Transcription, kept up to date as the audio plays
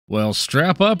Well,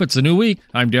 strap up, it's a new week.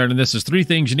 I'm Darren, and this is 3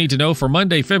 things you need to know for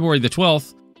Monday, February the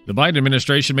 12th. The Biden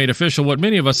administration made official what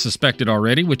many of us suspected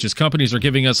already, which is companies are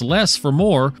giving us less for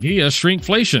more via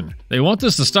shrinkflation. They want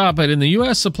this to stop, but in the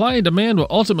U.S., supply and demand will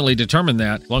ultimately determine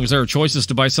that. As long as there are choices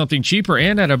to buy something cheaper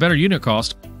and at a better unit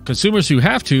cost, consumers who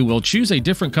have to will choose a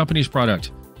different company's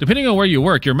product. Depending on where you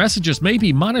work, your messages may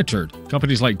be monitored.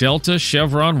 Companies like Delta,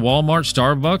 Chevron, Walmart,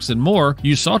 Starbucks, and more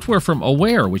use software from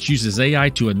Aware, which uses AI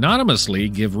to anonymously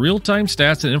give real-time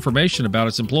stats and information about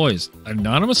its employees.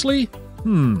 Anonymously?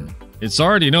 It's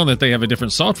already known that they have a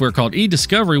different software called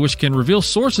eDiscovery, which can reveal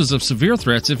sources of severe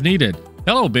threats if needed.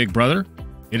 Hello, Big Brother.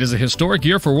 It is a historic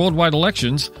year for worldwide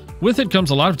elections. With it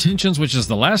comes a lot of tensions, which is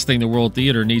the last thing the world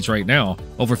theater needs right now.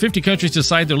 Over 50 countries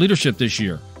decide their leadership this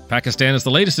year. Pakistan is the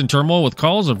latest in turmoil with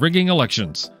calls of rigging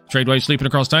elections. Trade waves sleeping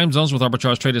across time zones with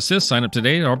Arbitrage Trade Assist. Sign up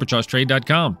today at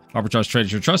arbitragetrade.com. Arbitrage Trade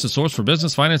is your trusted source for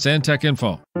business, finance, and tech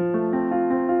info.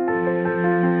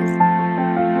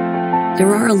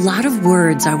 There are a lot of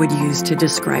words I would use to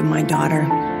describe my daughter.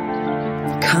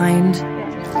 Kind,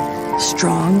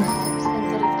 strong,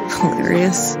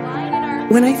 hilarious.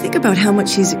 When I think about how much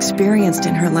she's experienced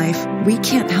in her life, we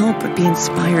can't help but be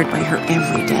inspired by her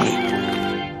every day.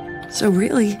 So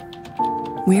really,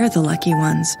 we are the lucky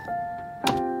ones.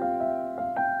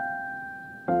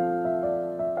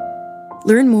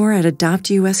 Learn more at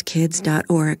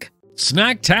adoptuskids.org.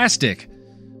 Snack-Tastic.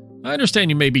 I understand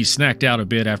you may be snacked out a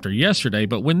bit after yesterday,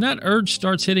 but when that urge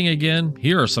starts hitting again,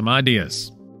 here are some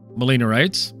ideas. Melina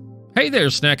writes, "Hey there,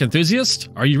 snack enthusiast.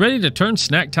 Are you ready to turn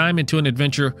snack time into an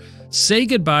adventure? Say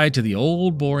goodbye to the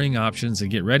old boring options and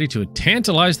get ready to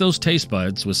tantalize those taste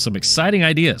buds with some exciting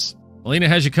ideas. Melina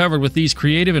has you covered with these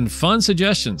creative and fun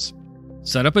suggestions.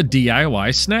 Set up a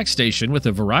DIY snack station with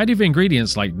a variety of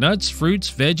ingredients like nuts, fruits,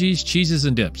 veggies, cheeses,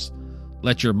 and dips.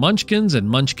 Let your munchkins and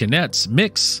munchkinettes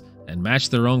mix and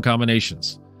match their own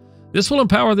combinations. This will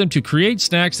empower them to create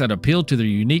snacks that appeal to their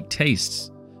unique tastes.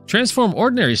 Transform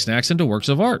ordinary snacks into works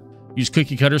of art. Use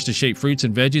cookie cutters to shape fruits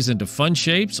and veggies into fun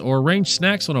shapes, or arrange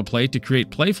snacks on a plate to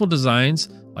create playful designs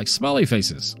like smiley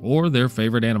faces or their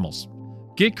favorite animals.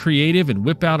 Get creative and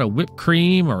whip out a whipped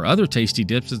cream or other tasty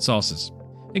dips and sauces.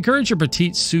 Encourage your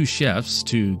petite sous chefs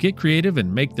to get creative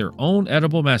and make their own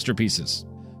edible masterpieces.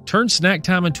 Turn snack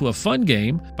time into a fun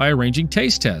game by arranging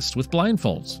taste tests with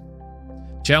blindfolds.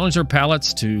 Challenge their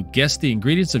palates to guess the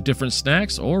ingredients of different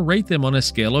snacks or rate them on a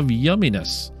scale of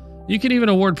yumminess. You can even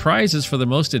award prizes for the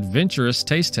most adventurous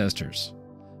taste testers.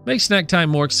 Make snack time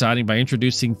more exciting by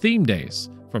introducing theme days,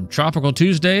 from Tropical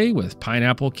Tuesday with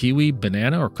pineapple, kiwi,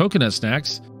 banana, or coconut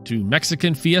snacks to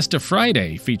Mexican Fiesta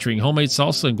Friday featuring homemade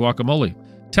salsa and guacamole.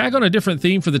 Tag on a different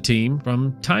theme for the team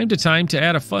from time to time to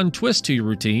add a fun twist to your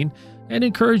routine and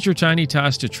encourage your tiny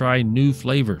tots to try new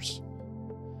flavors.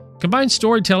 Combine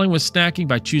storytelling with snacking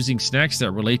by choosing snacks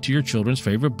that relate to your children's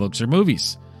favorite books or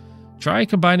movies. Try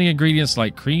combining ingredients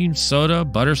like cream, soda,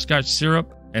 butterscotch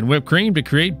syrup, and whipped cream to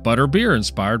create butter beer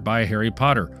inspired by Harry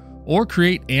Potter, or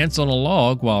create ants on a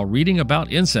log while reading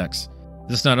about insects.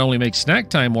 This not only makes snack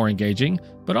time more engaging,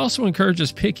 but also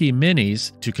encourages picky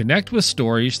minis to connect with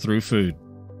stories through food.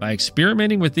 By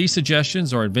experimenting with these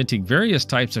suggestions or inventing various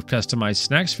types of customized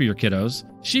snacks for your kiddos,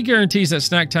 she guarantees that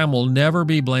snack time will never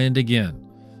be bland again.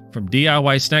 From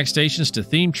DIY snack stations to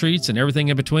themed treats and everything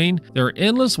in between, there are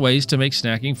endless ways to make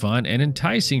snacking fun and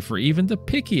enticing for even the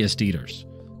pickiest eaters.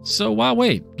 So why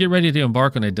wait? Get ready to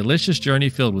embark on a delicious journey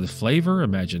filled with flavor,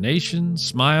 imagination,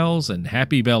 smiles, and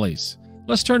happy bellies.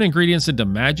 Let's turn ingredients into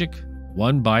magic,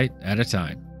 one bite at a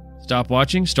time. Stop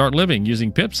watching, start living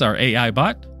using Pips, our AI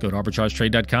bot. Go to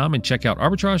arbitragetrade.com and check out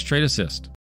Arbitrage Trade Assist.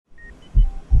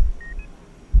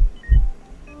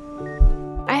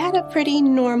 I had a pretty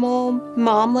normal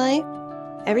mom life.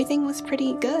 Everything was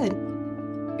pretty good.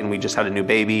 And we just had a new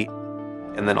baby,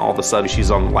 and then all of a sudden she's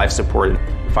on life support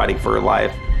fighting for her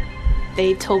life.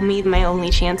 They told me my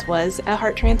only chance was a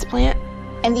heart transplant.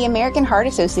 And the American Heart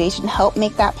Association helped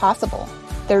make that possible.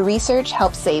 Their research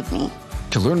helped save me.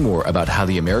 To learn more about how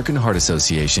the American Heart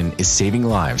Association is saving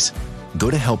lives, go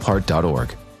to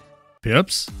helpheart.org.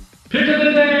 Pips? Pick of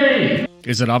the day!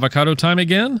 Is it avocado time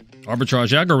again?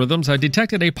 Arbitrage algorithms have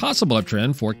detected a possible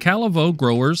uptrend for Calivo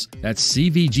growers, that's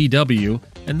CVGW,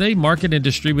 and they market and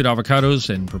distribute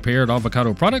avocados and prepared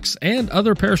avocado products and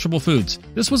other perishable foods.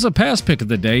 This was a past pick of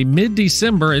the day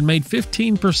mid-December and made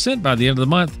 15% by the end of the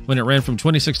month when it ran from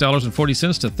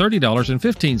 $26.40 to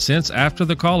 $30.15 after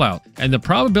the call out. And the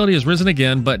probability has risen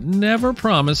again, but never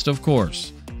promised, of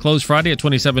course. Closed Friday at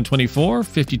 $27.24,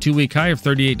 52-week high of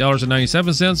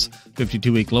 $38.97,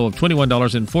 52-week low of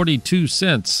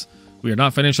 $21.42. We are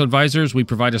not financial advisors. We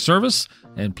provide a service,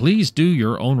 and please do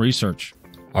your own research.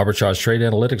 Arbitrage Trade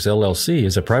Analytics LLC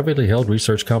is a privately held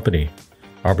research company.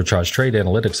 Arbitrage Trade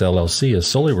Analytics LLC is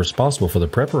solely responsible for the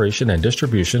preparation and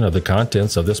distribution of the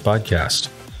contents of this podcast.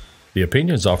 The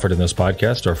opinions offered in this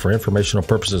podcast are for informational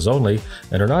purposes only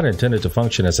and are not intended to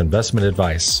function as investment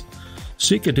advice.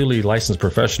 Seek a duly licensed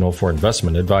professional for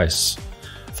investment advice.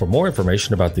 For more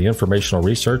information about the informational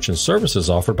research and services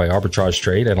offered by Arbitrage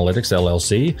Trade Analytics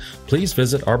LLC, please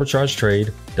visit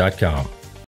arbitragetrade.com.